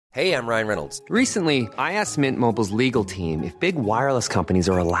Hey, I'm Ryan Reynolds. Recently, I asked Mint Mobile's legal team if big wireless companies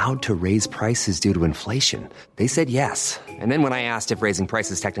are allowed to raise prices due to inflation. They said yes. And then when I asked if raising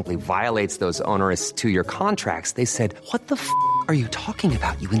prices technically violates those onerous two-year contracts, they said, "What the f*** are you talking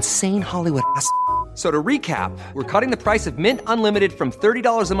about, you insane Hollywood ass?" So to recap, we're cutting the price of Mint Unlimited from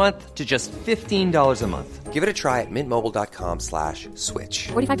 $30 a month to just $15 a month. Give it a try at mintmobile.com/switch.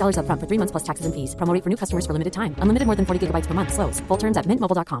 $45 up front for 3 months plus taxes and fees. Promo rate for new customers for limited time. Unlimited more than 40 gigabytes per month. Slows full terms at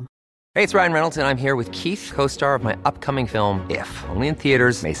mintmobile.com. Hey, it's Ryan Reynolds, and I'm here with Keith, co-star of my upcoming film, If, only in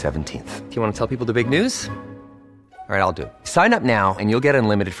theaters May 17th. Do you want to tell people the big news? All right, I'll do it. Sign up now and you'll get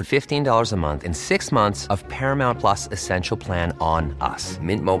unlimited for $15 a month and 6 months of Paramount Plus Essential Plan on us.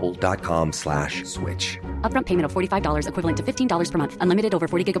 Mintmobile.com/switch. Upfront payment of $45 equivalent to $15 per month. Unlimited over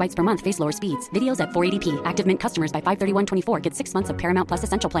 40 gigabytes per month. Face lower speeds. Videos at 480p. Active Mint customers by 531.24 get 6 months of Paramount Plus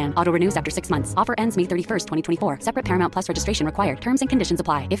Essential Plan. Auto renews after 6 months. Offer ends May 31st, 2024. Separate Paramount Plus registration required. Terms and conditions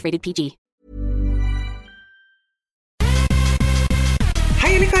apply if rated PG.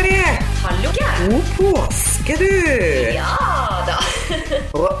 Hei, Kari! Hallo, God påske, du! Ja da.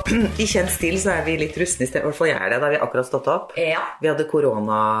 Og i kjent stil så vi litt rustne i sted, i hvert fall jeg det, da vi akkurat stått opp. Ja. Vi hadde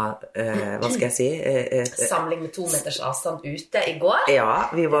korona, hva skal jeg si? Samling med 2 meters avstand ute i går. Ja,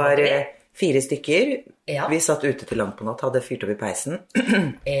 vi var 4 stykker. Ja. Vi satt ute til langt på natt, hadde fyrt opp i peisen.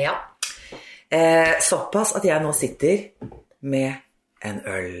 Ja. Såpass at jeg nå sitter med en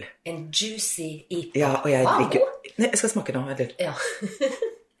øl. En juicy IPA. Ja, og jeg drikker... god? Nei, jeg skal smake nå, eller? Ja.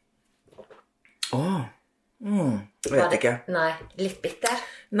 Jeg vet ikke. Nei, litt bitter.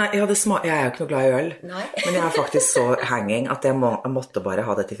 Nei, jeg er jo ikke noe glad i øl. Nei. Men jeg er faktisk så hanging at jeg måtte bare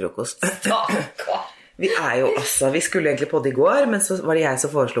ha det til frokost. Stakkar. Vi skulle egentlig podde i går, men så var det jeg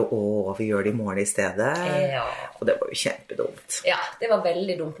som foreslo, vi gjør det i morgen i stedet. Ja. Og det var jo kjempedumt. Ja, det var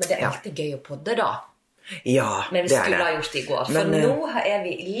veldig dumt, men det er alltid gøy å podde da. Ja, men vi det er skulle det. ha gjort det i går. For Men, nå er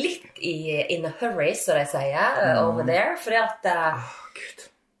vi litt in a hurry, så de sier, over there. For Gud.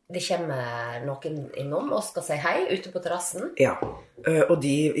 det kommer noen innom og skal si hei ute på terrassen. Ja, og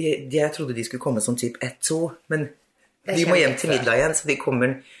jeg trodde de skulle komme som typ 1-2, men de må hjem til middag igjen, så de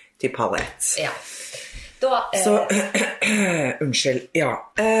kommer typ 12:30. Ja. Da, Så, unnskyld, ja.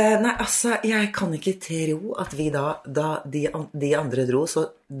 Nei, altså, jeg kan ikke tro at vi da de andre dro, så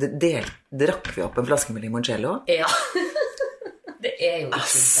drakk vi opp en flaske med limoncello. Ja. Det er jo ikke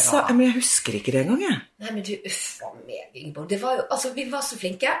Altså, bra. men jeg husker ikke det engang, jeg. Nei, men du, uffa meg, Ingeborg. Det var jo, altså, vi var så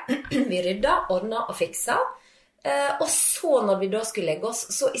flinke. Vi rydda, ordna og fiksa. Og så når vi da skulle legge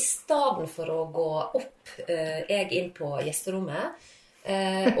oss, så i stedet for å gå opp, jeg inn på gjesterommet,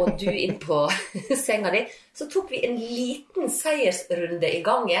 og du inn på senga di, så tok vi en liten seiersrunde i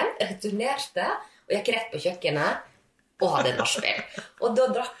gangen, returnerte og gikk rett på kjøkkenet og hadde nachspiel. Og da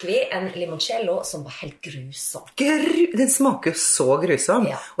drakk vi en limoncello som var helt grusom. Den smaker jo så grusom.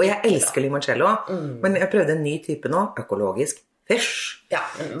 Ja, Og jeg elsker limoncello, men jeg prøvde en ny type nå, økologisk fish. Ja,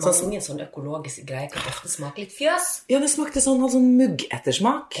 men mange sånne økologiske greier kan ofte smake litt fjøs. Ja, det smakte sånn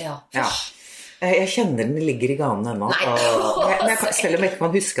mugg-ettersmak. Ja. Jeg kjenner den ligger i ganen ennå. Nei. Selv om jeg ikke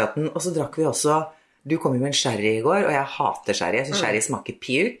kan huske at den... Og så drakk vi også... Du kom jo med en sherry i går, og jeg hater sherry. Jeg synes sherry smaker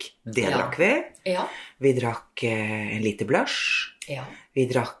puke. Det drakk vi. Ja. Vi drakk en liter blush. Ja. Vi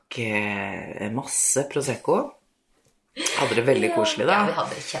drakk masse Prosecco. Hadde det veldig koselig da. Ja, vi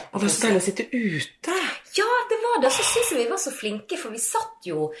hadde det kjempekoselig. Og det var så deilig å sitte ute. Ja, det var det. Så synes jeg vi var så flinke, for vi satt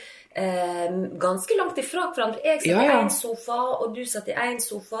jo ganske langt ifra hverandre. Jeg satt i en sofa, og du satt i en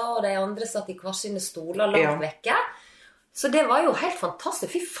sofa, og de andre satt i hver sine stoler langt vekke. Så det var jo helt fantastisk.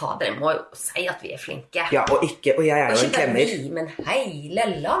 Fy fader, jeg må jo si at vi er flinke. Ja, og jeg er jo en klemmer. Ikke bare vi, men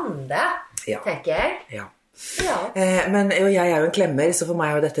hele landet, tenker jeg. Ja. Ja. Men jeg er jo en klemmer, så for meg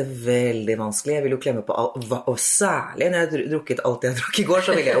er jo dette veldig vanskelig. Jeg vil jo klemme på alt, og særlig når jeg har drukket alt jeg drakk i går,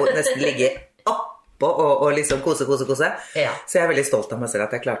 så vil jeg jo nesten ligge oppå og liksom kose. Ja. Så jeg er veldig stolt av meg selv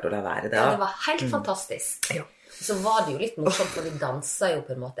at jeg klarte å la være det. Ja, det var helt fantastisk. Ja. Så var det jo litt morsomt, for vi danset jo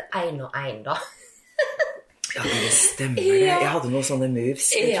på en måte en og en da. Ja, det stemmer det. Jeg hadde noen sånne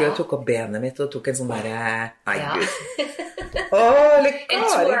moves. Jeg tror jeg tok opp benet mitt og tok en sånn der... Nei, Gud. En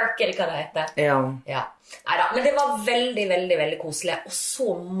twerk, eller hva det heter. Ja. Neida, men det var veldig, veldig, veldig koselig. Og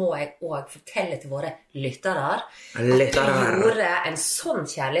så må jeg også fortelle til våre lyttere at du gjorde en sånn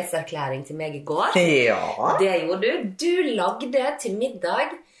kjærlighetserklæring til meg i går. Ja. Det gjorde du. Du lagde til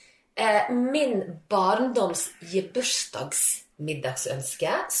middag min barndoms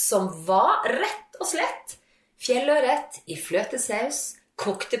gebursdagsmiddagsønske, som var rett og slett fjellørret i fløtesaus,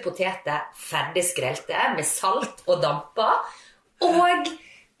 kokte poteter, ferdig skrelte med salt og dampa, og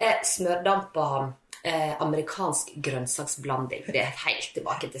smørdampa amerikansk grønnsaksblanding. Det helt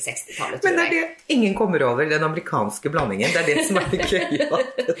tilbake til 60-tallet, Men tror det jeg. det ingen kommer over, den amerikanske blandingen. Det det som det gøy.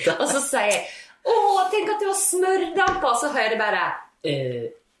 Og så sier jeg, tenk at du har smørdamp, og så hører jeg bare,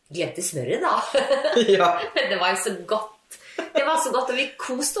 glemte smøret da. Ja. Det var jo så godt. Det var så godt, og vi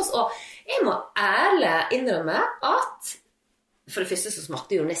koste oss, og jeg må ærlig innrømme at for det første så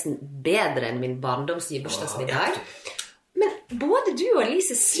smakte det jo nesten bedre enn min barndoms bursdagsmiddag. Men både du og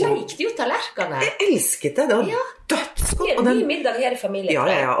Lise sleikte jo tallerkene. Jeg elsket det. Det var dødsgodt. Det en ny middag her i familien.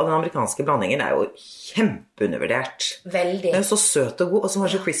 Ja, og den amerikanske blandingen jo kjempeundervurdert. Veldig. Den så søt og god, og så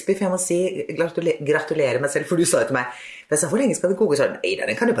var så crispy, for jeg må si gratulerer meg selv, for du sa det til meg. Men så hvor lenge skal det koke? Så nei,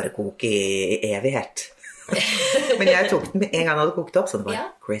 den kan jo bare koke i evighet. Men jeg tok den med en gang jeg hadde kokt opp, så det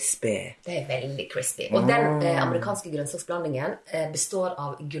var crispy. Det veldig crispy. Og den amerikanske grønnsaksblandingen består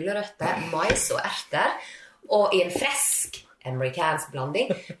av gulrøtter, mais og erter, og i en fresk amerikansk blanding.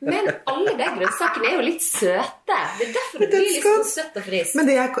 Men alle de grønnsakene jo litt søte. Det derfor det blir litt sånn søtt og frisk. Men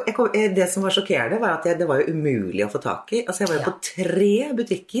det som var sjokkerende var at det var jo umulig å få tak i. Altså jeg var jo på 3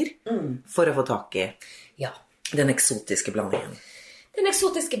 butikker for å få tak i den eksotiske blandingen. Den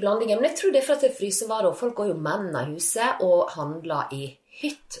eksotiske blandingen, men jeg tror det for at det er frysevarer, og folk går jo menn av huset og handler i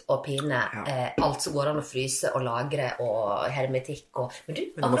hytt og pine. Alt som går an å fryse og lagre og hermetikk. Men du,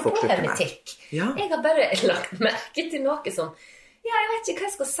 apropos hermetikk, jeg har bare lagt merke til noe som, jeg vet ikke hva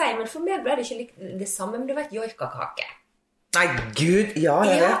jeg skal si, men for meg ble det ikke det samme, men du vet joikakake. Nei, Gud,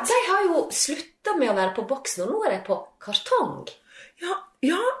 jeg vet. De har jo sluttet med å være på boksen, og nå det på kartong. Ja.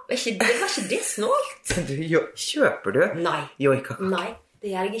 Var ikke det snålt? Kjøper du joikakake? Nei,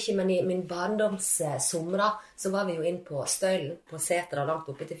 det gjør jeg ikke, men i min barndoms somra så var vi jo inn på Støylen, på Setra langt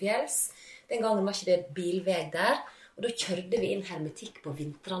oppe til fjells. Den gangen var ikke det bilveg der, og da kjørte vi inn hermetikk på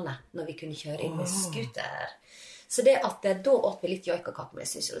vintrene, når vi kunne kjøre inn med skuter. Så det at da åt vi litt joikakake, men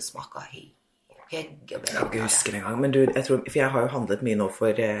jeg synes jo det smaker høy. Jeg ikke husker en gang, men du, for jeg har jo handlet mye nå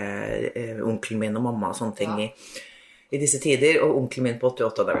for onkelen min og mamma og sånne ting i disse tider, og onkelen min på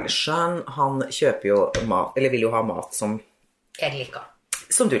 88, det veldig skjønn, han kjøper jo mat, eller vil jo ha mat som jeg liker.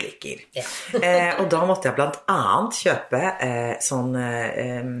 Som du liker. Ja. Og da måtte jeg blant annet kjøpe sånn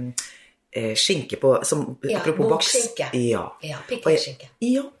skinke på, som, apropos boks. Ja, pikkelskinke.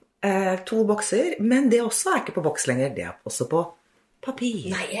 Ja, 2 bokser, men det også ikke på boks lenger, det også på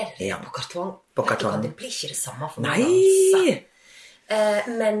papir. Nei, det på kartong? På kartong. Det blir ikke det samme for meg. Nei!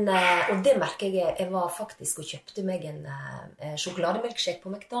 Og det merker jeg var faktisk og kjøpte meg en sjokolademilkshake på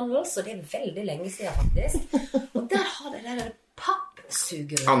McDonald's, og det veldig lenge siden faktisk, og der har det der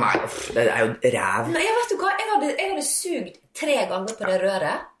pappsugerøret. Nei, det jo ræv. Nei, vet du hva, jeg hadde sugd 3 ganger på det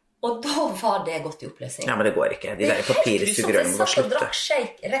røret, og da var det gått i oppløsning. Ja, men det går ikke, de der papirsugerørene må slutte. Jeg satt og drakk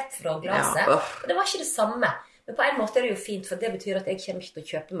shake rett fra glaset, og det var ikke det samme. Men på en måte det jo fint, for det betyr at jeg kommer ikke til å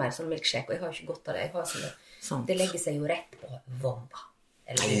kjøpe mer sånn milkshake, og jeg har jo ikke godt av det. Jeg har sånne, det legger seg jo rett på vomba.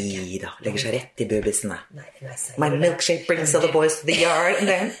 Nei da, legger seg rett i bubisene. Nei, My milkshake brings all the boys to the yard, and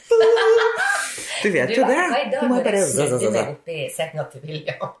then du vet jo det. Du må bare snudde meg opp i senga til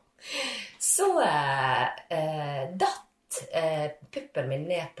William. Så datt puppen min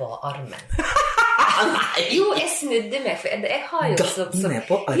ned på armen. Jo, jeg snudde meg, for jeg har jo datt ned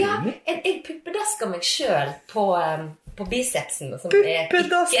på armen? Ja, jeg puppedasker meg selv på bicepsen, som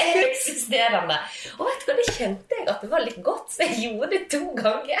ikke eksisterende. Og vet du hva, det kjente jeg at det var litt godt, så jeg gjorde det 2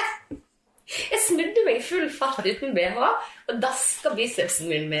 ganger. Jeg snudde meg i full fart uten BH, og dasket bicepsen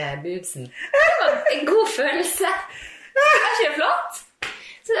min med boobsen. Det var en god følelse. Var ikke det flott?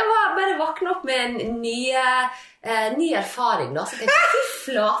 Så det var bare å våkne opp med en ny erfaring da. Så jeg tenkte, fy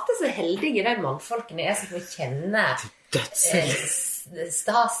flate så heldige de mannfolkene er som får kjenne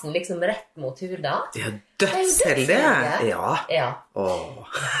stasen liksom rett mot huda. De er dødsheldige. Ja.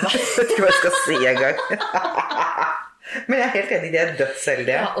 Vet ikke hva jeg skal si en gang. Men jeg er helt enig, de er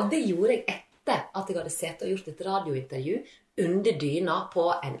dødsheldige. Ja, og det gjorde jeg etter at jeg hadde sett og gjort et radiointervju under dyna på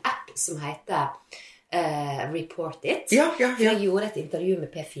en app som heter Report It. Ja. Jeg gjorde et intervju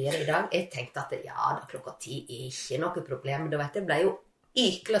med P4 i dag. Jeg tenkte at da klokka 10 er ikke noe problem. Men det ble jo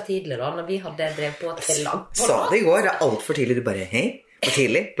ykla tidlig da, når vi hadde drevet på til langt. Sa det i går, det alt for tidlig. Du bare, hei, for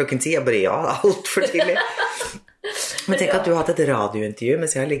tidlig? Klokken 10, jeg bare, ja, det alt for tidlig. Men tenk at du har hatt et radiointervju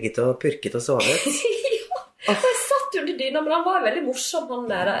mens jeg har ligget og purket og sovet. Ja, jeg satt under dyna, men han var veldig morsom, han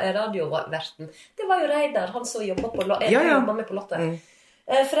der radioverten. Det var jo Reidar, han som jobbet med på Lotte.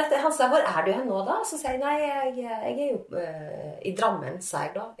 For at han sa, hvor er du her nå da? Så sier jeg, nei, jeg er jo i Drammen, sa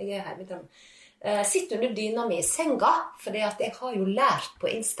jeg da. Jeg er hjemme i Drammen. Sitter under dyna mi i senga, for jeg har jo lært på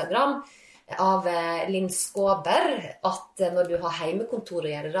Instagram av Linn Skåber at når du har heimekontor og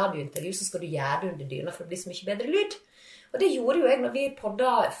gjør radiointervju, så skal du gjøre det under dyna for det blir så mye bedre lyd. Og det gjorde jo jeg når vi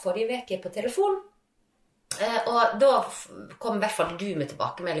podda forrige veke på telefon. Og da kom I hvert fall du med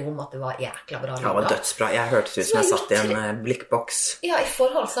tilbakemelding om at det var jækla bra. Ja, det var dødsbra. Jeg hørtes ut som jeg satt I en blikkboks. Ja, I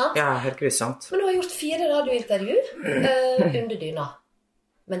forhold, sant? Ja, helt grusomt. Men du har gjort 4 radiointervju under dyna.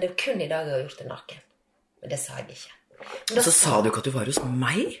 Men det kun I dag jeg har gjort det naken. Men det sa jeg ikke. Så sa du ikke at du var hos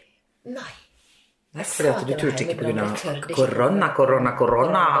meg? Nei. Nei, fordi at du turte ikke på grunn av korona.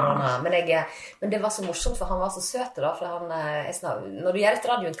 Men det var så morsomt, for han var så søt da, for når du gjør et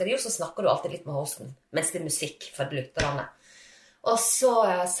radiointervju, så snakker du alltid litt med hosten, mens det musikk for lytterne. Og så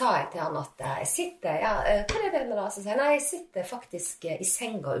sa jeg til han at jeg sitter, hva det da? Så sier jeg, nei, jeg sitter faktisk I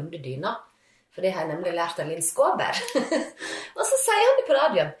senga under dyna, for det har jeg nemlig lært av Linn Skåber. Og så sier han det på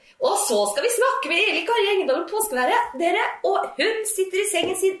radioen, og så skal vi snakke med Erika Gjengendal på skal være dere, og hun sitter I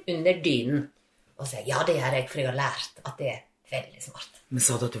sengen sin under dynen. Og så ja, det gjør jeg, for jeg har lært at det veldig smart. Men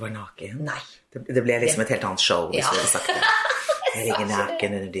sa du at du var naken? Nei. Det ble liksom et helt annet show, hvis du hadde sagt det. Jeg ligger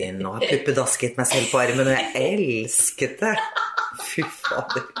naken under dynen og har puppedasket meg selv på armen, og jeg elsket det. Fy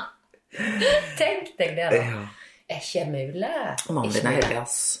fader. Tenk deg det da. Ja. Ikke mulig. Mannen din heldig,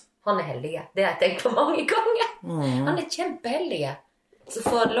 ass. Han heldig. Det har jeg tenkt på mange ganger. Han kjempeheldig. Så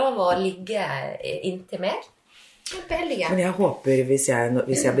får lov å ligge inntil meg. Men jeg håper, hvis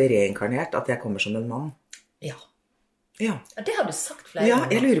jeg blir reinkarnert, at jeg kommer som en mann. Ja. Ja. Det har du sagt flere ganger. Ja,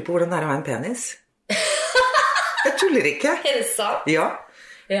 jeg lurer på hvordan det å ha en penis. Jeg tuller ikke. Det sant? Ja.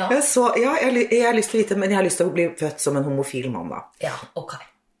 Jeg har lyst til å vite, men jeg har lyst til å bli født som en homofil mann da. Ja, ok.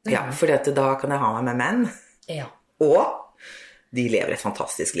 Ja, for da kan jeg ha meg med menn. Ja. Og de lever et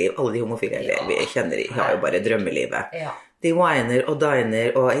fantastisk liv. Alle de homofile jeg kjenner, de har jo bare drømmelivet. Ja. De whiner og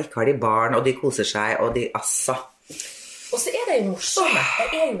diner, og ikke har de barn, og de koser seg, og de Og så de jo morsomme.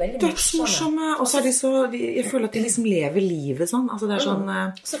 De jo veldig morsomme. Og så jeg føler at de liksom lever livet sånn. Altså det sånn...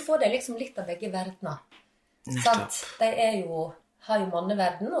 Så får de liksom litt av begge verdener. Sant? De har jo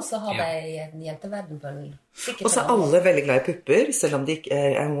manneverden, og så har de en jenteverden på en sikkert. Og så alle veldig glad I pupper, selv om de ikke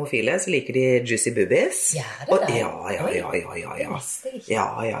homofile, så liker de juicy boobies. Ja, det Ja.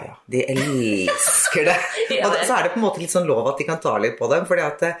 De elsker det. Og så det på en måte litt sånn lov at de kan ta litt på dem, fordi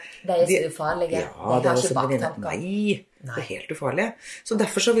at... De så ufarlige. Ja, det også baktanker. Nei, det helt ufarlige. Så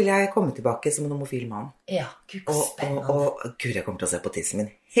derfor så vil jeg komme tilbake som en homofil mann. Ja, gud, spennende. Og gud, jeg kommer til å se på tissen min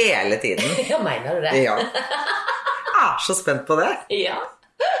hele tiden. Ja, mener du det? Ja. Så spent på det. Ja.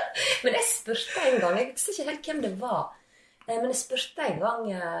 Men jeg spurte en gang, jeg husker ikke helt hvem det var, men jeg spurte en gang,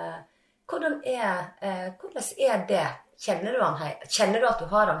 hvordan det? Kjenner du at du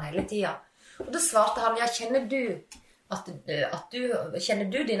har han hele tiden? Og da svarte han, ja, kjenner du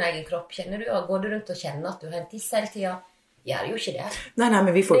din egen kropp? Går du rundt og kjenner at du har en tiss hele tiden? Gjør jo ikke det. Nei,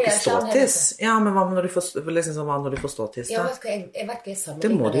 men vi får ikke ståtiss. Ja, men hva når du får ståtiss da? Ja, jeg vet hva jeg sammenligner.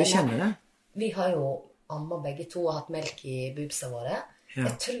 Det må du jo kjenne det. Vi har jo amma begge to og hatt melk I bubsa våre. Ja.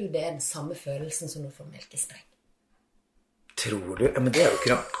 Jeg tror det den samme følelsen som du får melk I streng. Tror du? Ja, men det jo ikke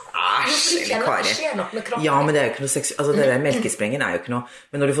noe... Eller Kari. Ja, men det jo ikke noe seksuelt. Altså, det der melkesprengen jo ikke noe...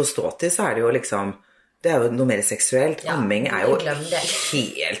 Men når du får stå til, så det jo liksom... Det jo noe mer seksuelt. Amming jo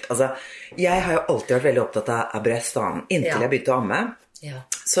helt... Altså, jeg har jo alltid vært veldig opptatt av brøstene inntil jeg begynte å amme. Ja.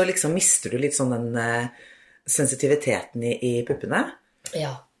 Så liksom mister du litt sånn den sensitiviteten I puppene.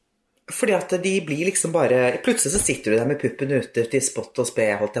 Ja. Fordi at de blir liksom bare... Plutselig så sitter du der med puppen ute til spott og spe,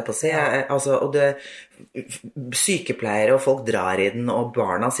 holdt jeg på å si. Altså, og sykepleiere og folk drar I den, og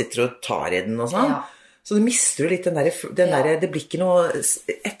barna sitter og tar I den og sånn. Ja. Så du mister jo litt den der... Det blir ikke noe...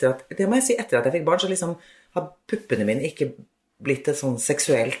 Det må jeg si, etter at jeg fikk barn, så liksom har puppene mine ikke blitt et sånn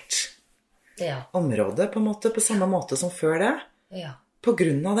seksuelt område, på en måte, på samme måte som før det. Ja. På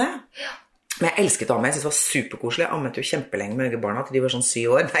grunn av det. Ja. Men jeg elsket å amme, jeg synes det var superkoselig. Jeg ammet jo kjempelenge med barna til de var sånn 7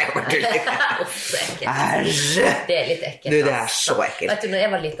 år. Nei, jeg bare tuller. Det litt ekkelt. Du, det så ekkelt. Vet du, når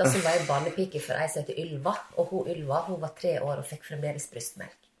jeg var liten, så var jeg barnepike for ei som heter Ylva. Og Ylva, hun var 3 år og fikk fremdeles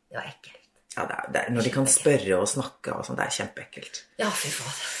brystmelk. Det var ekkelt. Ja, når de kan spørre og snakke og sånn, det ekkelt. Ja,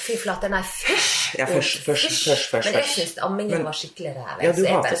 fy flate, nei, først. Ja, først. Men jeg synes ammingen var skikkelig ræv. Ja, du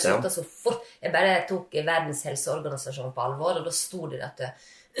hatet det, ja. Så fort. Jeg bare tok Verdens helseorganisasjon på alvor, og da stod det at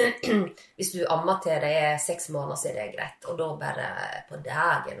hvis du ammer til det 6 måneder, så det greit. Og da bare på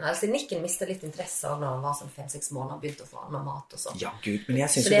dagen. Altså, Nikken mistet litt interesse av når han var sånn 5-6 måneder, begynte å få annen mat og sånn. Ja, Gud, men jeg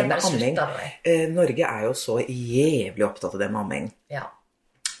synes jo det med amming Norge jo så jævlig opptatt av det med amming. Ja.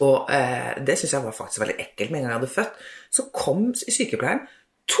 Og det synes jeg var faktisk veldig ekkelt. Med en gang jeg hadde født, så kom sykepleieren,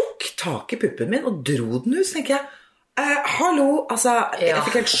 tok tak I puppen min og dro den ut, så tenker jeg hallo, altså, jeg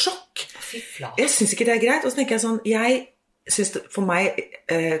fikk helt sjokk. Fy flate. Jeg synes ikke det greit, og så tenker jeg sånn, synes det, for meg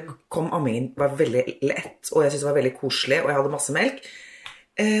kom ammingen var veldig lett, og jeg synes det var veldig koselig, og jeg hadde masse melk.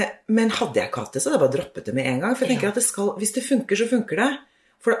 Men hadde jeg ikke hatt det, så hadde jeg bare droppet det med en gang. For jeg tenker at hvis det funker, så funker det.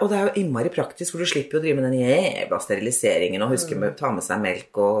 Og det jo innmari praktisk, for du slipper jo å drive med den jævla steriliseringen og huske å ta med seg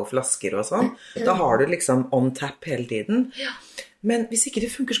melk og flasker og sånn. Da har du liksom on tap hele tiden. Ja. Men hvis ikke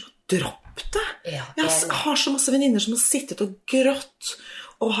det funker, så dropp det. Ja, jeg har så masse venninner som har sittet og grått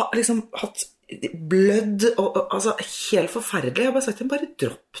og har liksom hatt blødd og altså helt forferdelig. Jeg har bare sagt til dem, bare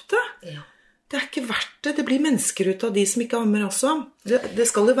dropp det. Ja. Det ikke verdt det. Det blir mennesker ut av de som ikke ammer også. Det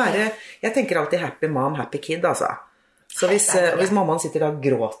skal jo være, jeg tenker alltid happy mom, happy kid, altså. Så hvis mammaen sitter og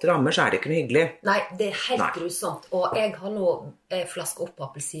gråter og ammer, så det ikke noe hyggelig. Nei, det helt grusomt. Og jeg har nå flasket opp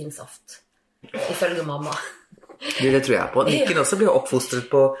appelsinsaft, ifølge mamma. Det tror jeg på. Nikken også blir oppfostret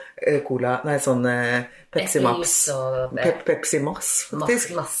på cola, nei, sånn Pepsi Max. Pepsi Max, faktisk.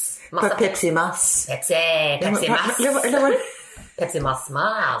 Pepsi Max. Pepsi Max. Pepsi Max.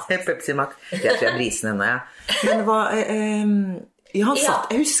 Pepsi Max. Det tror jeg brisen henne, ja. Men hva... Ja,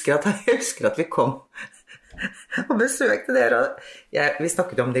 jeg husker at vi kom og besøkte dere. Vi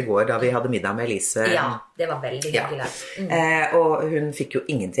snakket om det i går da vi hadde middag med Elise. Ja, det var veldig hyggelig. Og hun fikk jo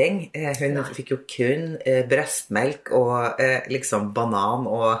ingenting. Hun fikk jo kun brøstmelk og liksom banan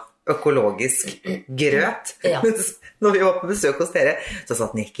og økologisk grøt. Mens når vi var på besøk hos dere, så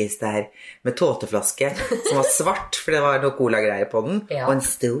satt Nikkis der med tåteflaske som var svart, for det var noe cola-greier på den, og en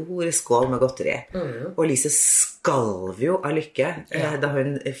stor skål med godteri. Og Elise skalv jo av lykke da hun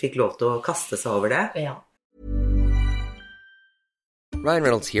fikk lov til å kaste seg over det. Ja. Ryan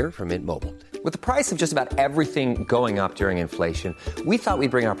Reynolds here from Mint Mobile. With the price of just about everything going up during inflation, we thought we'd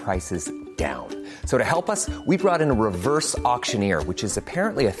bring our prices down. So to help us, we brought in a reverse auctioneer, which is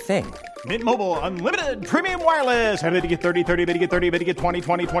apparently a thing. Mint Mobile Unlimited Premium Wireless. How to get 30, 30, how to get 30, how to get 20,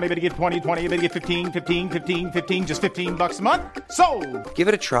 20, 20, how to get 20, 20, how to get 15, 15, 15, 15, just $15 a month? Sold! Give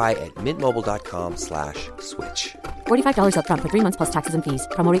it a try at mintmobile.com/switch. $45 up front for 3 months plus taxes and fees.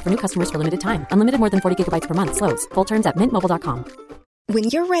 Promo rate for new customers for limited time. Unlimited more than 40 gigabytes per month. Slows full terms at mintmobile.com. When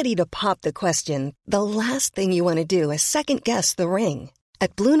you're ready to pop the question, the last thing you want to do is second-guess the ring.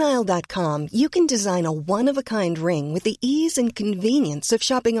 At BlueNile.com, you can design a one-of-a-kind ring with the ease and convenience of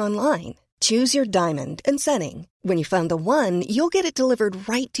shopping online. Choose your diamond and setting. When you find the one, you'll get it delivered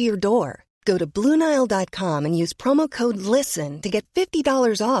right to your door. Go to BlueNile.com and use promo code LISTEN to get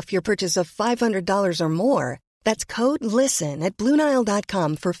 $50 off your purchase of $500 or more. That's code LISTEN at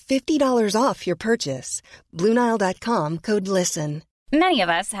BlueNile.com for $50 off your purchase. BlueNile.com, code LISTEN. Many of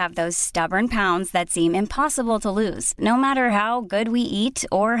us have those stubborn pounds that seem impossible to lose, no matter how good we eat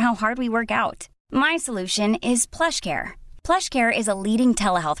or how hard we work out. My solution is PlushCare. PlushCare is a leading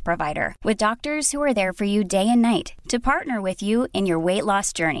telehealth provider with doctors who are there for you day and night to partner with you in your weight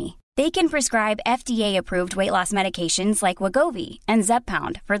loss journey. They can prescribe FDA-approved weight loss medications like Wegovy and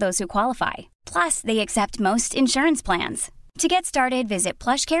Zepbound for those who qualify. Plus, they accept most insurance plans. To get started, visit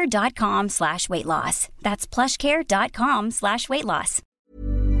plushcare.com/weightloss. That's plushcare.com/weightloss.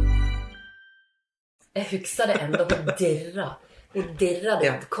 Jeg husker det enda, hun dirra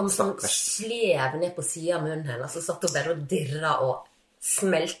det kom sånn slev ned på siden av munnen hennes, så satt hun bare og dirra og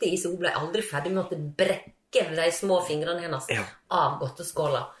smelte i, så hun ble aldri ferdig med at det brekke de små fingrene hennes av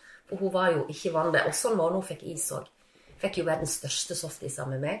godteskåla, for hun var jo ikke vant det, og sånn var hun fikk is også. Fikk jo verdens største softis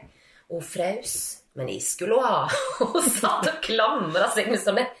sammen med meg, og hun fraus, men is skulle hun ha, og satt og klamret seg med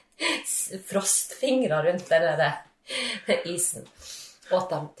sånne frostfingre rundt denne isen. Åt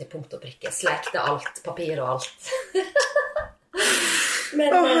dem til punkt og prikke. Sleikte alt, papir og alt.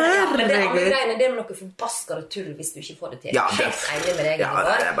 men det andre greiene, det noe forbaskere tull hvis du ikke får det til. Ja, det enig med deg.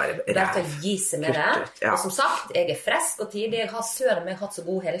 Det er til å gi seg med det. Og som sagt, jeg frisk og tidig. Jeg har søren meg hatt så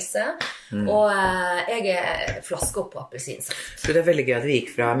god helse. Og jeg flasker opp på appelsinsaft. Så det veldig gøy at vi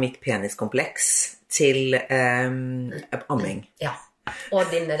gikk fra mitt peniskompleks til amming. Ja. Og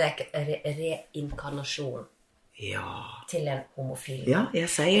din reinkarnasjon. Ja. Til en homofil. Ja, jeg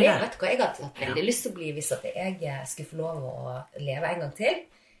sier det. Jeg vet hva, jeg hadde hatt veldig lyst til å bli hvis at jeg skulle få lov å leve en gang til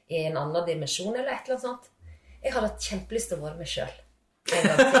i en annen dimensjon eller et eller annet sånt. Jeg hadde hatt kjempelyst til å være meg selv en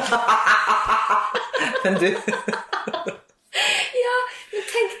gang til. Men du... Ja, men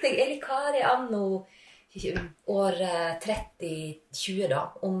tenk deg, Eli Kari anno år 30-20 da,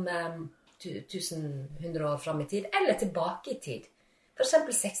 om 1100 år frem i tid, eller tilbake i tid. For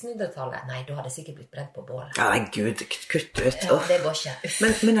eksempel 1600-tallet. Nei, da hadde jeg sikkert blitt brent på bålet. Ja, nei, Gud, kutt ut. Ja, det går ikke.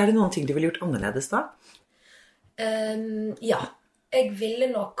 Men det noen ting du ville gjort annerledes da? Ja. Jeg ville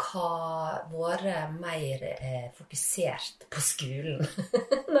nok ha vært mer fokusert på skolen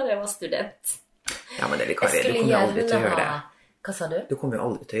når jeg var student. Ja, men Eli Kari, du kommer jo aldri til å gjøre det. Hva sa du? Du kommer jo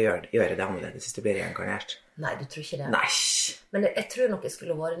aldri til å gjøre det annerledes hvis du blir reinkarnert. Nei, du tror ikke det. Nei. Men jeg tror nok jeg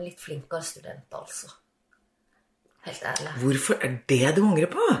skulle vært en litt flinkere student, altså. Helt ærlig. Hvorfor det du angrer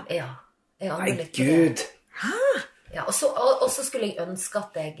på? Ja. Jeg angrer litt på Gud. Hæ? Ja, og så skulle jeg ønske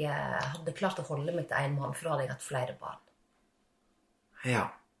at jeg hadde klart å holde meg til en mann, for da hadde jeg hatt flere barn. Ja.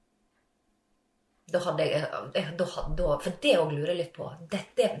 Da hadde jeg, for det å lure litt på,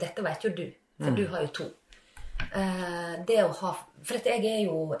 dette vet jo du, for du har jo 2. Det å ha, for at jeg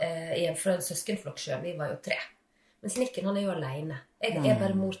jo fra en søskenflokk selv, vi var jo 3. Mens Nikken, han jo alene. Jeg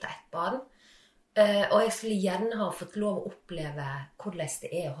bare mor til 1 barn. Og jeg skulle gjerne ha fått lov å oppleve hvordan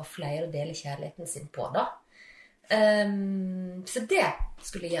det å ha flere å dele kjærligheten sin på, da. Så det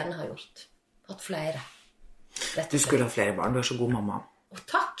skulle jeg gjerne ha gjort. Hatt flere. Du skulle ha flere barn, du så god mamma.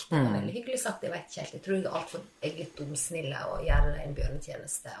 Takk, det var veldig hyggelig sagt. Jeg vet ikke helt, jeg tror jeg litt dumsnille og gjør deg en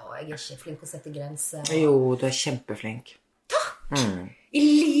bjørnetjeneste, og jeg ikke flink å sette grenser. Jo, du kjempeflink. Takk! I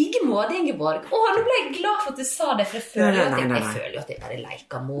like måte, Ingeborg. Nå ble jeg glad for at du sa det, for jeg føler jo at jeg bare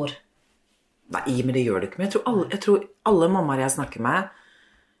leker mor. Nei, men det gjør du ikke. Men jeg tror alle mammaer jeg snakker med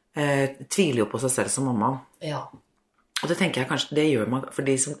tviler jo på seg selv som mamma. Ja. Og det tenker jeg kanskje, det gjør man for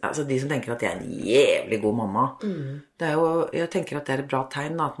de som tenker at jeg en jævlig god mamma. Det jo, jeg tenker at det et bra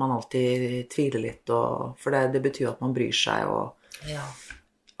tegn, da, at man alltid tviler litt, for det betyr at man bryr seg, og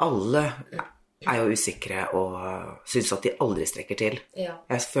alle jo usikre og synes at de aldri strekker til. Ja.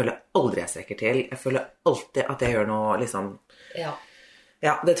 Jeg føler aldri jeg strekker til. Jeg føler alltid at jeg gjør noe, liksom. Ja.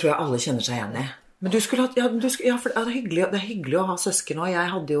 Ja, det tror jeg alle kjenner seg igjen i. Men du skulle hatt, for det hyggelig å ha søsken også.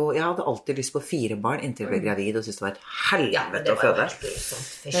 Jeg hadde alltid lyst på 4 barn inntil jeg ble gravid, og synes det var et helvete å føde.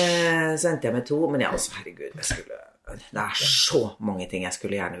 Så endte jeg med 2, men jeg også, herregud, det så mange ting jeg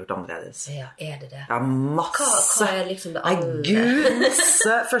skulle gjerne gjort annerledes. Ja, det det? Ja, masse. Hva liksom det andre? Nei, gud,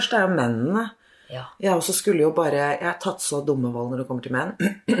 masse. Først jo mennene. Ja. Jeg også skulle jo bare, jeg har tatt så dumme valg når det kommer til menn.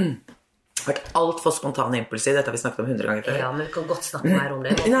 Vært alt for spontan impulsiv. Dette har vi snakket om 100 ganger før. Ja, men du kan godt snakke mer om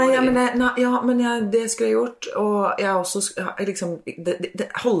det. Det skulle jeg gjort. Og jeg også liksom, det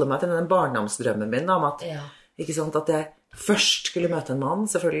holder meg til den barndomsdrømmen min da, om at, ikke sant, at jeg først skulle møte en mann,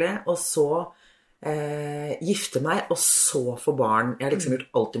 selvfølgelig, og så gifte meg, og så få barn. Jeg har liksom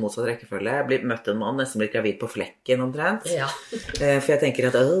gjort alt i motsatt rekkefølge. Jeg har møtt en mann, nesten blitt gravid på flekken omtrent. Ja. For jeg tenker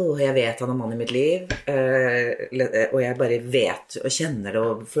at jeg vet han mann i mitt liv, og jeg bare vet og kjenner det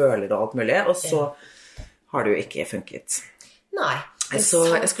og føler det og alt mulig, og så har det jo ikke funket. Nei. Så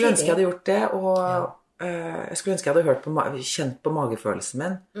jeg skulle ønske jeg hadde gjort det, og jeg skulle ønske jeg hadde kjent på magefølelsen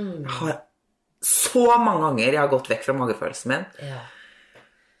min. Jeg har så mange ganger jeg har gått vekk fra magefølelsen min. Ja.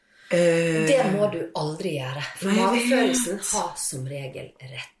 Det må du aldri gjøre. For magefølelsen har som regel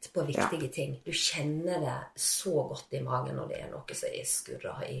rett på viktige ting. Du kjenner det så godt i magen når det noe som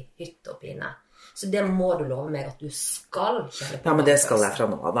skurrer i hytt og pine. Så det må du love meg at du skal kjenne på. Ja, men det skal jeg fra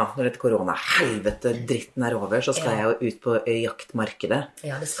nå da. Når dette korona-helvete dritten over, så skal jeg jo ut på jaktmarkedet.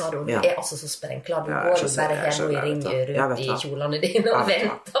 Ja, det skal du. Du altså så sprenklar. Du går jo bare her nå i ring rundt i kjolene dine og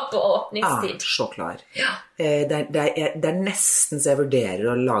venter på åpningstid. Ja, så klar. Ja. Det nesten så jeg vurderer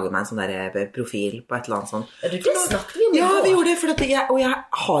å lage meg en sånn der profil på et eller annet sånn. Ja, det snakket vi om. Ja, vi gjorde det, og jeg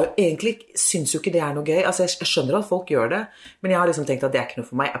har egentlig, synes jo ikke det noe gøy. Altså, jeg skjønner at folk gjør det, men jeg har liksom tenkt at det ikke noe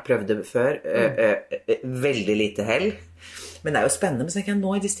for meg. Jeg prøvde det før, veldig lite hell. Men det jo spennende, men så tenker jeg,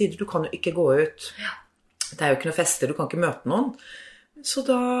 nå i disse tider, du kan jo ikke gå ut. Ja. Det jo ikke noe fester, du kan ikke møte noen. Så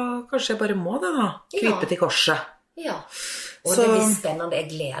da, kanskje jeg bare må det da, krype til korset. Ja. Og det blir spennende,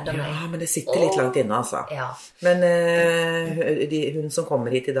 jeg gleder meg. Ja, men det sitter litt langt inne, altså. Ja. Men hun som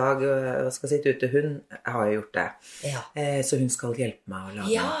kommer hit i dag og skal sitte ute, hun har jo gjort det. Ja. Så hun skal hjelpe meg å lage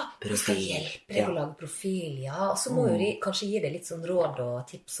profil. Ja, hun skal hjelpe deg å lage profil, Og så må jo de kanskje gi deg litt sånn råd og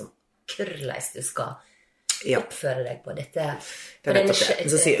tips om hvordan du skal oppføre deg på dette.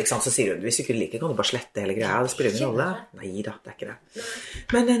 Så sier hun, hvis du ikke liker, kan du bare slette hele greia. Det spiller ingen rolle. Nei da, det ikke det.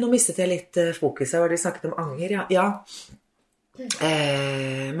 Men nå mistet jeg litt fokus her, hva de snakket om anger. Ja.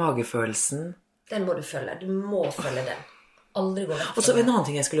 Magefølelsen. Den må du følge. Du må følge den. Aldri gå vekk. Og så en annen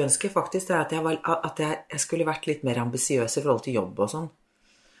ting jeg skulle ønske faktisk, det at jeg skulle vært litt mer ambisiøs i forhold til jobb og sånn.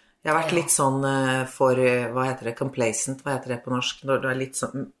 Jeg har vært litt sånn for, hva heter det, complacent, hva heter det på norsk? Når det litt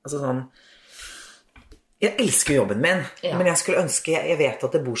sånn, altså sånn, jeg elsker jobben min, men jeg skulle ønske, jeg vet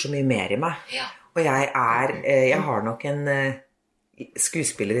at det bor så mye mer i meg. Og jeg har nok en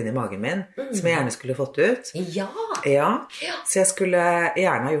skuespiller inni magen min, som jeg gjerne skulle fått ut. Ja. Så jeg skulle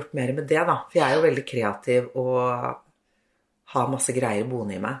gjerne ha gjort mer med det da, for jeg jo veldig kreativ og har masse greier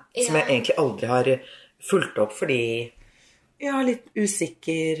boende i meg, som jeg egentlig aldri har fulgt opp, fordi jeg er litt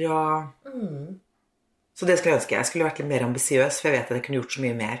usikker og... Så det skulle jeg ønske. Jeg skulle vært litt mer ambisiøs, for jeg vet at jeg kunne gjort så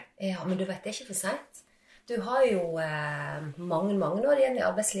mye mer. Ja, men du vet, det ikke for sent. Du har jo mange år igjen i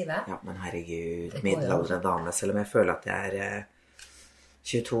arbeidslivet. Ja, men herregud, middelaldrende dame, selv om jeg føler at jeg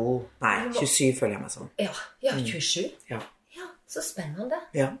 22, nei, 27 føler jeg meg som. Ja, 27? Ja, så spennende.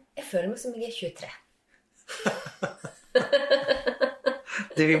 Ja. Jeg føler meg som jeg 23.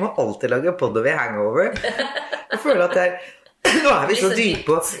 vi må alltid lage podd over hangover. Jeg føler at nå vi så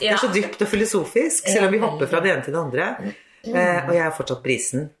dype, det så dypt og filosofisk, selv om vi hopper fra det ene til det andre. Og jeg har fortsatt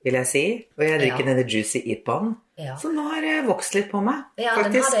brisen, vil jeg si. Og jeg drikker denne Juicy IPAen. Så nå har det vokst litt på meg,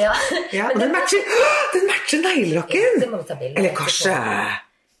 faktisk. Den har det, ja. Og den matcher neglerokken. Det må vi ta bilder av. Eller kanskje...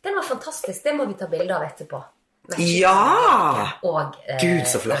 Den var fantastisk, det må vi ta bilder av etterpå. Og Gud,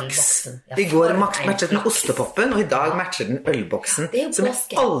 så flaks. I går matchet den ostepoppen, og i dag matcher den ølboksen, som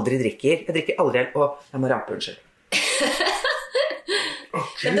jeg aldri drikker. Jeg drikker aldri øl, og jeg må rape, unnskyld.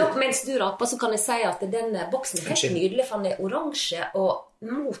 Men da, mens du raper, så kan jeg si at den boksen er helt nydelig, for den er oransje og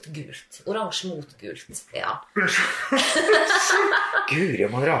mot gult. Oransje mot gult, ja. Guri,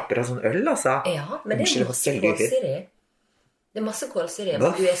 man raper av sånn øl, altså. Ja, men det er masse kålsyre. Det er masse kålsyre,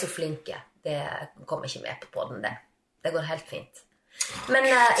 men du er så flinke. Det kommer ikke med på podden, det. Det går helt fint. Men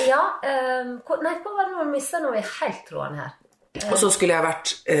hva var det når vi mistet når vi er helt tråden her? Og så skulle jeg vært,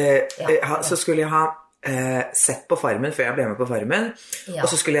 så skulle jeg ha sett på Farmen før jeg ble med på Farmen, og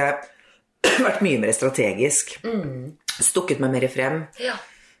så skulle jeg vært mye mer strategisk, stukket meg mer frem,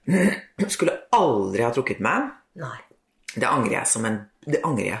 skulle aldri ha trukket meg. Nei. Det angrer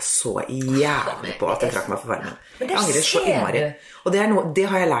jeg så jævlig på at jeg trakk meg for Farmen. Jeg angrer så innmari. Og det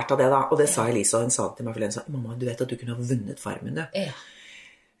har jeg lært av det da, og det sa Elisa, og hun sa det til meg for den, sa, mamma, du vet at du kunne ha vunnet Farmen, du. Og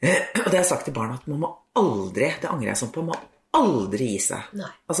det har jeg sagt til barna, at man må aldri, det angrer jeg sånn på, man må aldri gi seg.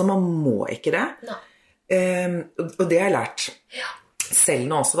 Nei. Altså, man må ikke det. Nei. Og det har jeg lært selv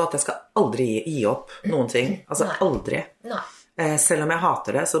nå også, at jeg skal aldri gi opp noen ting. Altså aldri. Selv om jeg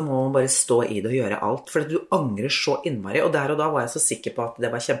hater det, så må man bare stå i det og gjøre alt, for du angrer så innmari. Og der og da var jeg så sikker på at det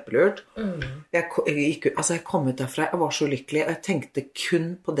var kjempelurt. Jeg kom ut derfra, jeg var så lykkelig, og jeg tenkte kun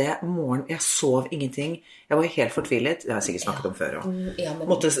på det morgen. Jeg sov ingenting. Jeg var helt fortvilet. Det har jeg sikkert snakket om før også.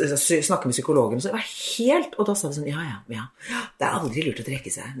 Måtte snakke med psykologen, så jeg var helt, og da sa vi sånn, ja. Det er aldri lurt å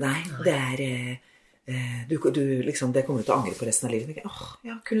trekke seg. Nei, det er... Du liksom, det kommer du til å angre på resten av livet.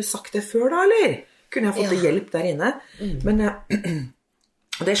 Kunne du sagt det før da, eller? Kunne jeg fått hjelp der inne? Men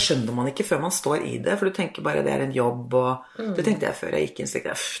det skjønner man ikke før man står i det, for du tenker bare det er en jobb, og det tenkte jeg før jeg gikk inn slik,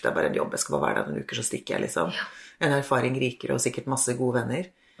 det er bare en jobb, jeg skal bare være der noen uker, så stikker jeg liksom. En erfaring rikere, og sikkert masse gode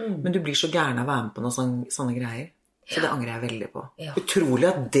venner. Men du blir så gærne å være med på noen sånne greier. Så det angrer jeg veldig på. Utrolig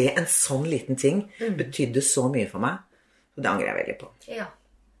at det, en sånn liten ting, betydde så mye for meg. Så det angrer jeg veldig på. Ja.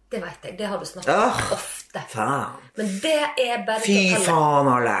 Det vet jeg, det har du snakket om ofte. Faen. Men det er bare Fy faen,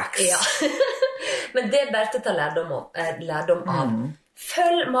 Alex. Ja. Men det er bare til å ta lærdom av.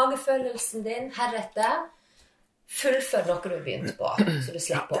 Følg magefølelsen din heretter. Fullfør noe du har begynt på, så du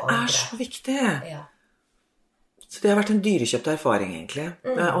slipper å angre. Det er så viktig. Ja. Så det har vært en dyrekjøpt erfaring, egentlig.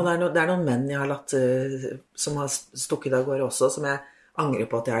 Og det er noen menn jeg har latt, som har stukket av gårde også, som jeg angrer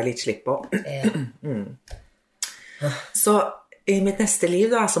på at jeg har litt slipp på. Så... I mitt neste liv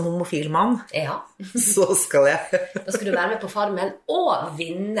da, som homofil mann, så skal jeg... Da skal du være med på Farmen og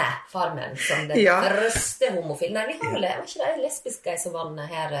vinne Farmen som den første homofil. Nei, vi har vel ikke det lesbiske som vann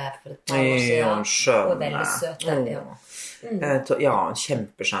her for et par år siden. Og veldig søte. Ja,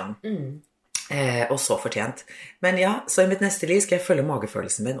 kjempeskjønn. Og så fortjent. Men så i mitt neste liv skal jeg følge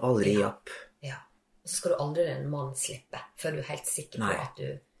magefølelsen min og aldri gi opp. Ja, og så skal du aldri en mann slippe, før du er helt sikker på at du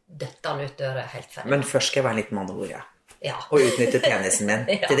døtter han ut døra helt ferdig. Men først skal jeg være en liten mann og hore. Og utnytte penisen min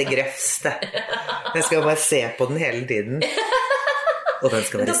til det grøvste. Jeg skal bare se på den hele tiden. Og den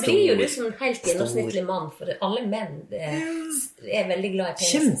skal være stor. Da blir jo du som en helt gjennomsnittlig mann, for alle menn er veldig glad i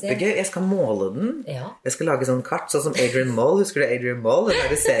penisen sin. Kjempegøy. Jeg skal måle den. Jeg skal lage sånn kart, sånn som Adrian Mole. Husker du Adrian Mole, den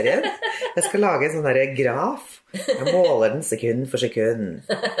der serien? Jeg skal lage en sånn der graf. Jeg måler den sekund for sekund.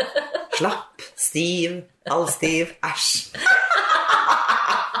 Slapp, stiv, halvstiv, æsj.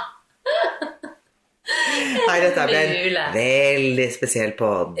 Nei, dette ble en veldig spesiell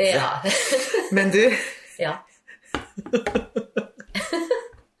podd. Men du...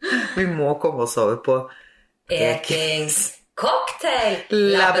 Vi må komme oss over på Ekings Cocktail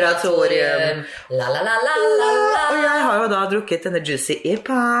Laboratorium. Og jeg har jo da drukket denne Juicy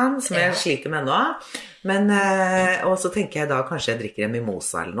IPAen, som jeg sliter med nå. Men, og så tenker jeg da kanskje jeg drikker en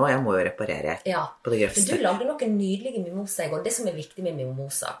mimosa eller noe. Jeg må jo reparere på det grøvste. Du lagde noen nydelige mimosa i går. Det som er viktig med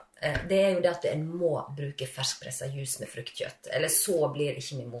mimosa, det er jo det at en må bruke ferskpresset jus med fruktkjøtt. Eller så blir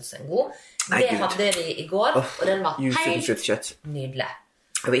ikke mimosaen god. Det hadde vi i går, og den var helt nydelig.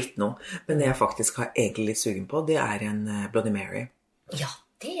 Jeg var ikke noe, men det jeg faktisk har egentlig litt sugen på, det er en Bloody Mary. Ja,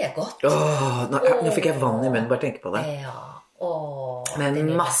 det er godt. Nå fikk jeg vann i munnen, bare tenke på det. Med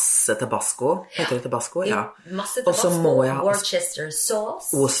masse tabasco. Heter det tabasco? Ja. Masse Og så tabasco, må jeg ha Worcester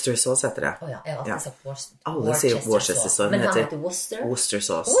sauce. Worcester sauce heter det. Jeg har alltid sagt Alle sier Worcester sauce. Men han heter Worcester? Worcester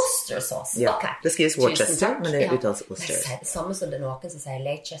sauce. Worcester sauce, Ja. ok. Det skrives Worcester, men det uttales Det Worcester. er det samme som det er noen som sier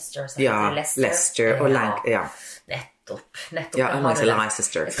Leicester, så Ja, heter det Leicester og ja. Nettopp. Ja, Jeg jeg må har si det.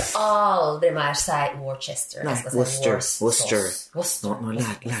 Leicester. Jeg skal aldri mer si Worcester. Nei, Jeg skal si Worcester. Worcester. Nå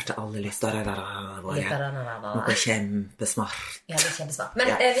lærte alle litt. Noe kjempesmart. Ja, det er kjempesmart. Men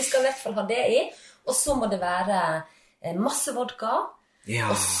Ja. vi skal i hvert fall ha det i. Og så må det være masse vodka. Ja.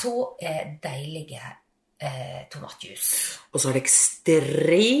 Og så deilige tomatjuice. Og så er det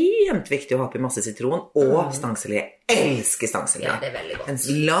ekstremt viktig å ha oppi masse sitron og stangselleri. Jeg elsker stangselleri. Ja, det er veldig godt. En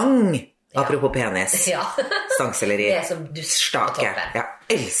lang, apropos penis, Ja. stangselleri. Det er som dusk på Stake. toppen. Jeg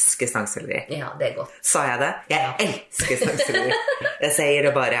elsker stangselleri. Ja, det er godt. Sa jeg det? Jeg elsker stangselleri. Jeg sier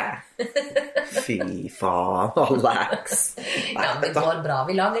det bare. Fy faen, Alex. Ja, det går bra.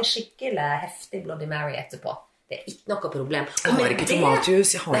 Vi lager en skikkelig heftig Bloody Mary etterpå. Det er ikke noe problem. Jeg har ikke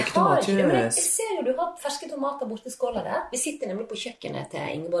tomatjuice. Jeg har ikke Men jeg tomatjuice. ser jo du har ferske tomater borte i skåla der. Vi sitter nemlig på kjøkkenet til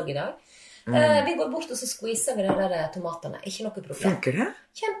Ingeborg i dag. Vi går bort og så squeezer vi de der tomatene. Ikke noe problem. Funker det?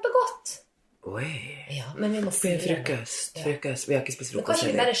 Kjempegodt. Oi. Ja, men vi må Det er smøre det. frokost. Frokost. Vi har ikke spist Men frokost kanskje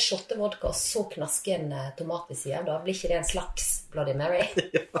vi heller. bare shotter vodka og så knaske en tomat ved siden. Da blir ikke det en slags Bloody Mary.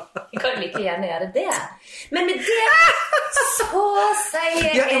 Vi kan like gjerne gjøre det. Men med det så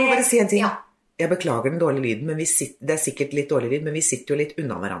sier Ja, jeg må bare si en ting. Ja. Jeg beklager den dårlige lyden, men det er sikkert litt dårlig lyd, men vi sitter jo litt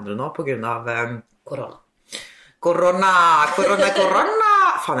unna hverandre nå på grunn av Korona. korona.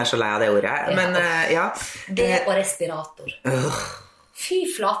 Faen, jeg er så lei av det ordet. Men ja. Det og respirator. Fy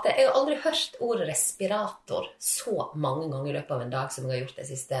flate, jeg har aldri hørt ordet respirator så mange ganger i løpet av en dag som jeg har gjort de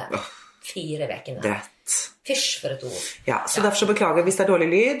siste 4 ukene. Rett. Fysj for et ord. Ja, så derfor så beklager hvis det er dårlig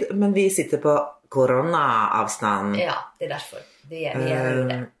lyd, men vi sitter på koronaavstand. Ja, det er derfor. Vi gjør jo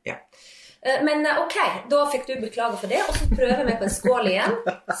det. Ja. Men ok, da fikk du beklage for det, og så prøver vi på en skål igjen.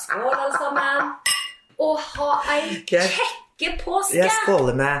 Skål alle sammen. Og ha en kekke påske. Jeg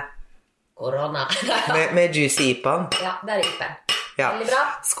skåler med, Korona. med juicy ipan. Ja, der gikk den. Ja. Veldig bra.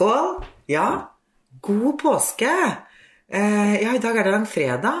 Skål. Ja. God påske. Ja, i dag er det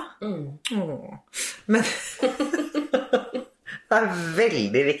langfredag. Men det er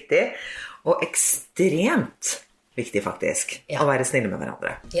veldig viktig, og ekstremt viktig faktisk, Ja. å være snille med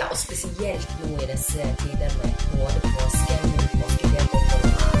hverandre. Ja, og spesielt nå i disse tider med både påske, påskefjell og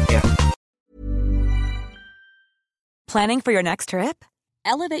korona. Ja. Planning for your next trip?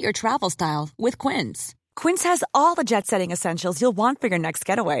 Elevate your travel style with Quince. Quince has all the jet-setting essentials you'll want for your next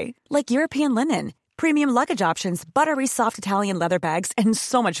getaway, like European linen, premium luggage options, buttery soft Italian leather bags, and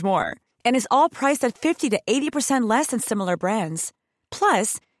so much more. And is all priced at 50 to 80% less than similar brands.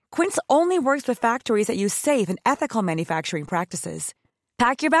 Plus, Quince only works with factories that use safe and ethical manufacturing practices.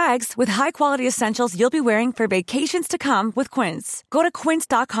 Pack your bags with high-quality essentials you'll be wearing for vacations to come with Quince. Go to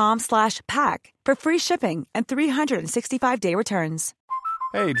quince.com/pack for free shipping and 365-day returns.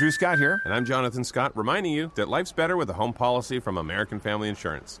 Hey, Drew Scott here, and I'm Jonathan Scott, reminding you that life's better with a home policy from American Family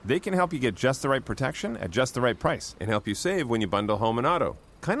Insurance. They can help you get just the right protection at just the right price and help you save when you bundle home and auto.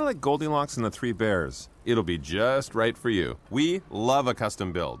 Kind of like Goldilocks and the Three Bears. It'll be just right for you. We love a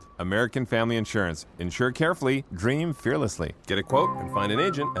custom build. American Family Insurance. Insure carefully, dream fearlessly. Get a quote and find an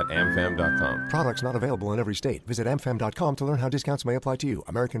agent at amfam.com. Products not available in every state. Visit amfam.com to learn how discounts may apply to you.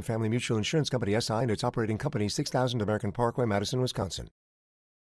 American Family Mutual Insurance Company SI and its operating company 6000 American Parkway, Madison, Wisconsin.